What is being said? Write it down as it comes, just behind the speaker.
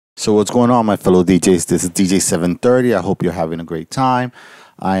So what's going on, my fellow DJs? This is DJ 730. I hope you're having a great time.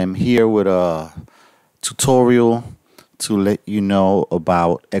 I am here with a tutorial to let you know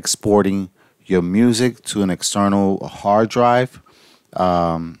about exporting your music to an external hard drive,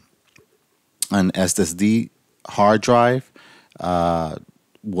 an SSD hard drive.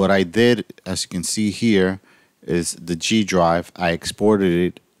 What I did, as you can see here, is the G drive. I exported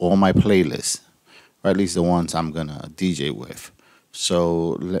it all my playlists, or at least the ones I'm gonna DJ with.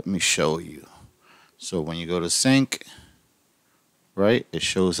 So let me show you. So when you go to sync, right, it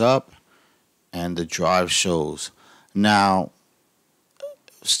shows up and the drive shows. Now,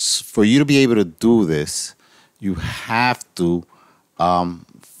 for you to be able to do this, you have to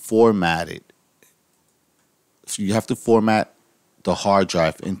format it. So you have to format the hard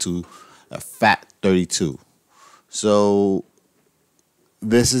drive into a FAT32. So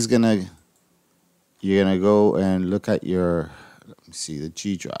this is you're gonna go and look at your, let me see, the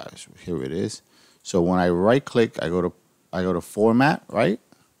G drives. Here it is. So when I right click, I go to format, right?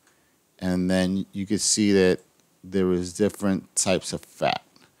 And then you can see that there is different types of FAT.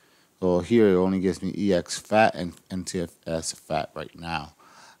 So here it only gives me EX FAT and NTFS FAT right now.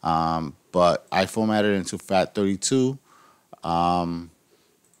 But I formatted into FAT32.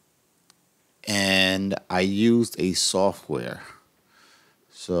 And I used a software.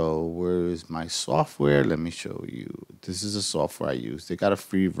 So where is my software? Let me show you. This is the software I used. They got a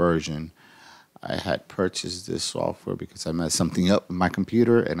free version. I had purchased this software because I messed something up with my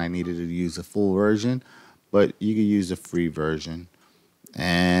computer and I needed to use a full version. But you can use the free version.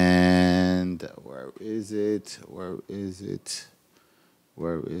 And where is it? Where is it?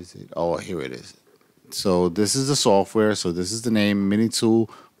 Where is it? Oh, here it is. So this is the software. So this is the name, Mini Tool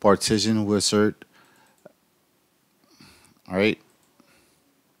Partition Wizard. All right.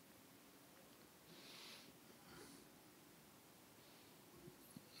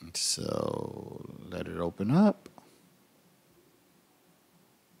 So let it open up.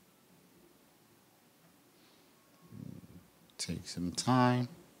 Take some time.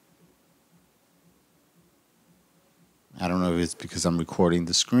 I don't know if it's because I'm recording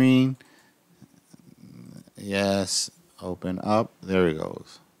the screen. Yes, open up. There it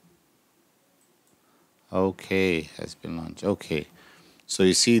goes. Okay, has been launched. Okay, so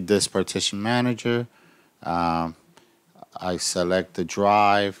you see this partition manager. I select the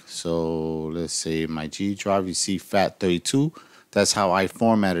drive. So let's say my G drive, you see FAT32. That's how I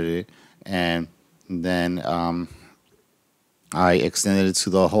formatted it. And then I extended it to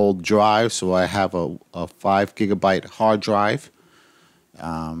the whole drive. So I have a 5 gigabyte hard drive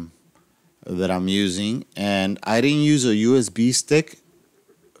that I'm using. And I didn't use a USB stick.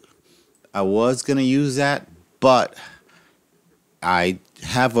 I was going to use that, but I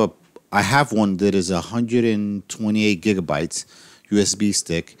have one that is 128 gigabytes USB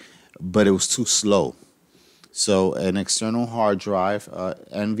stick, but it was too slow. So an external hard drive,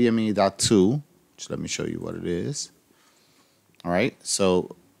 NVMe.2, just let me show you what it is. All right,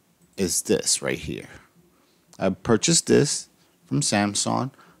 so it's this right here. I purchased this from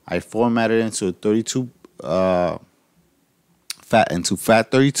Samsung. I formatted it into a 32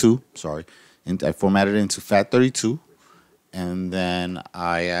 FAT32. Sorry, and I formatted it into FAT32. And then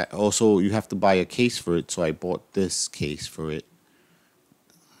I also, you have to buy a case for it. So I bought this case for it.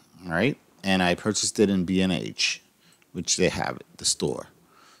 All right. And I purchased it in B&H, which they have it, the store.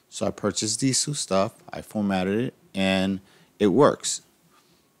 So I purchased these two stuff. I formatted it and it works.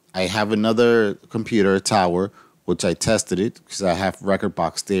 I have another computer, tower, which I tested it because I have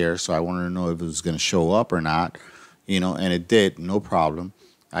Rekordbox there. So I wanted to know if it was going to show up or not, and it did, no problem.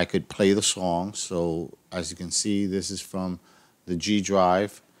 I could play the song. So as you can see, this is from the G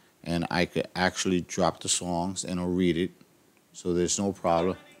drive, and I could actually drop the songs and I'll read it. So there's no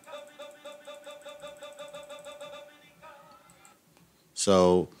problem.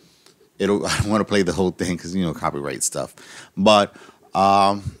 So I don't want to play the whole thing because copyright stuff, but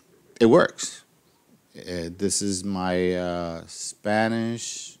it works. This is my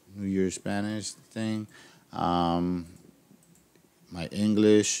Spanish New Year's Spanish thing. My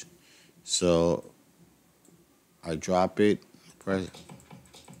English. So I drop it, press.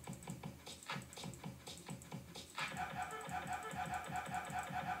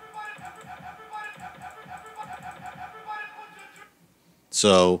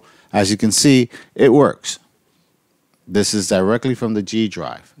 So as you can see, it works. This is directly from the G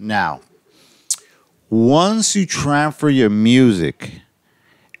drive. Now, once you transfer your music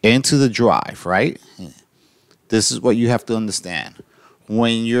into the drive, right? This is what you have to understand.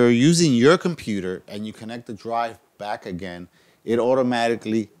 When you're using your computer and you connect the drive back again, it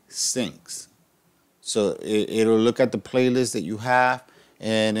automatically syncs. So it'll look at the playlist that you have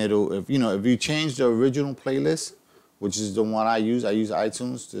and it'll, if you know, if you change the original playlist, which is the one I use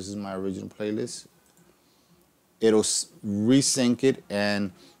iTunes. This is my original playlist. It'll resync it,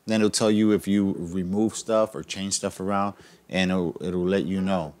 and then it'll tell you if you remove stuff or change stuff around, and it'll let you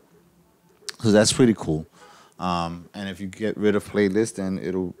know. So that's pretty cool. And if you get rid of playlist, then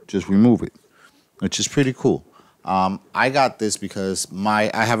it'll just remove it, which is pretty cool. I got this because I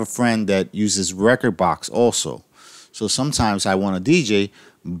have a friend that uses Rekordbox also. So sometimes I want to DJ,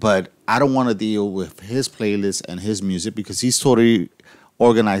 but I don't want to deal with his playlist and his music because he's totally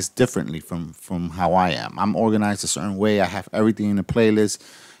organized differently from how I am. I'm organized a certain way. I have everything in the playlist.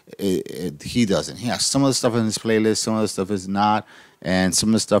 He doesn't. He has some of the stuff in his playlist, some of the stuff is not, and some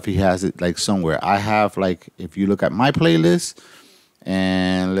of the stuff he has it like somewhere. I have, like, if you look at my playlist,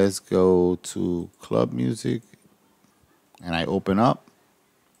 and let's go to club music, and I open up.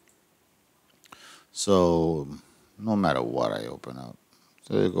 So no matter what I open up,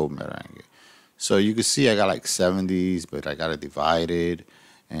 so they go merengue. So you can see I got like 70s, but I got it divided,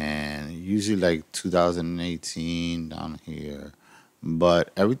 and usually like 2018 down here. But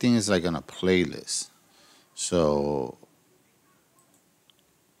everything is like on a playlist. So,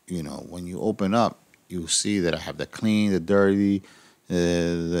 you know, when you open up, you'll see that I have the clean, the dirty,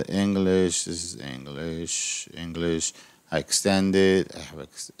 the English. This is English, English. I extended. I have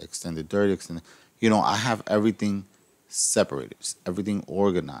extended dirty, extended. You know, I have everything separated, everything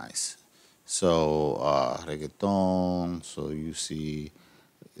organized. So, reggaeton. So you see,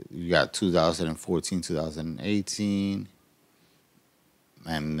 you got 2014, 2018,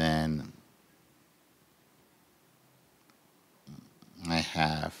 and then I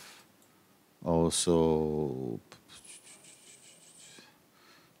have also,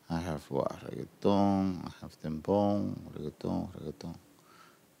 I have what? Reggaeton, I have dembon, reggaeton,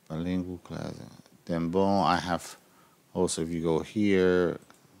 bilingual class. Dembon, I have also, if you go here,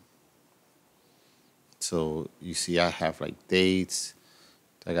 so you see I have like dates.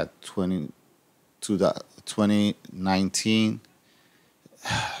 I got 2019,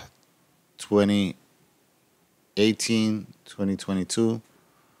 2018, 2022.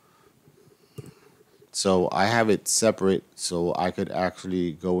 So I have it separate so I could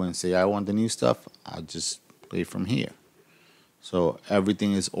actually go and say I want the new stuff. I just play from here. So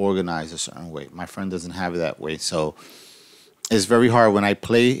everything is organized a certain way. My friend doesn't have it that way. So it's very hard when I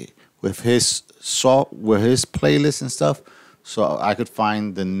play with his playlist and stuff. So I could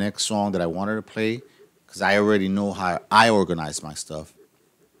find the next song that I wanted to play because I already know how I organize my stuff.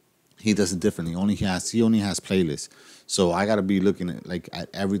 He does it differently. He only has playlists. So I gotta be looking at like at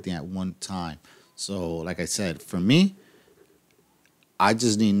everything at one time. So like I said, for me, I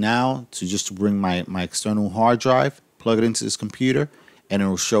just need now to just bring my external hard drive, plug it into this computer, and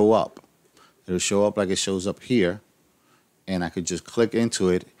it'll show up. It'll show up like it shows up here, and I could just click into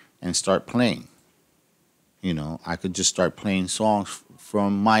it and start playing. You know, I could just start playing songs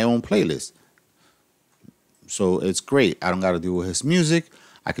from my own playlist. So it's great. I don't got to deal with his music.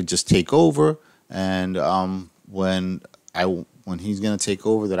 I could just take over, and when he's gonna take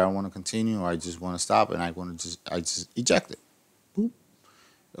over that I want to continue or I just want to stop and I just eject it. Boop.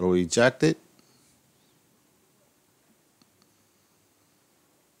 It'll eject it.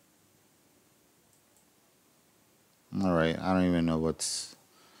 All right. I don't even know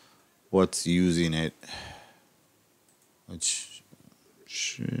what's using it. Which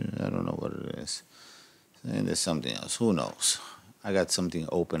I don't know what it is. And there's something else. Who knows? I got something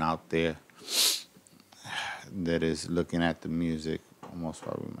open out there that is looking at the music. Almost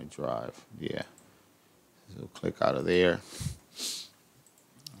probably my drive. Yeah. So click out of there.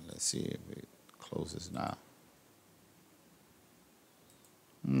 Let's see if it closes now.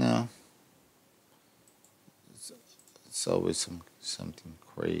 No. It's always something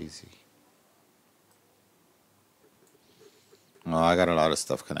crazy. Oh, I got a lot of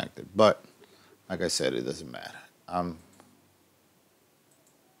stuff connected, but like I said, it doesn't matter. I'm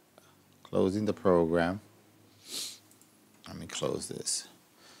closing the program. Let me close this.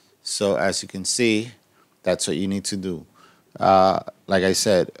 So as you can see, that's what you need to do. Like I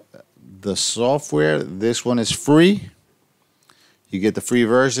said, the software, this one is free. You get the free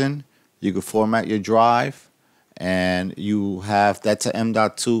version. You can format your drive, and you have that's a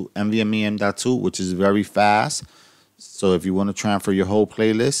M.2 NVMe M.2, which is very fast. So if you want to transfer your whole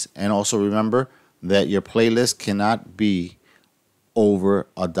playlist, and also remember that your playlist cannot be over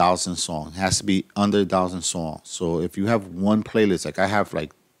 1,000 songs. It has to be under 1,000 songs. So if you have one playlist, like I have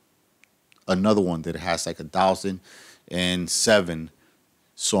like another one that has like 1,007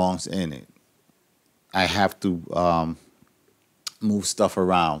 songs in it, I have to move stuff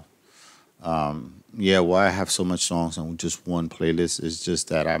around Yeah, why I have so much songs on just one playlist is just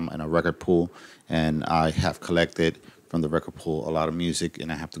that I'm in a record pool and I have collected from the record pool a lot of music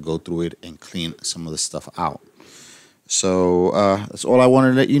and I have to go through it and clean some of the stuff out. So that's all I wanted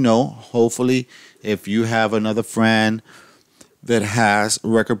to let you know. Hopefully, if you have another friend that has a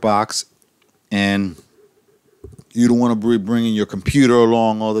record box and you don't want to be bringing your computer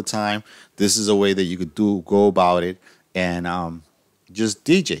along all the time, this is a way that you could go about it and just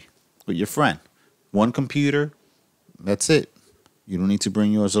DJ with your friend. One computer, that's it. You don't need to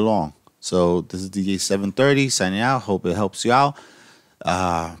bring yours along. So this is DJ 730 signing out. Hope it helps you out.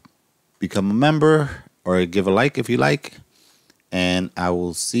 Uh, Become a member or give a like if you like. And I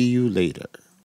will see you later.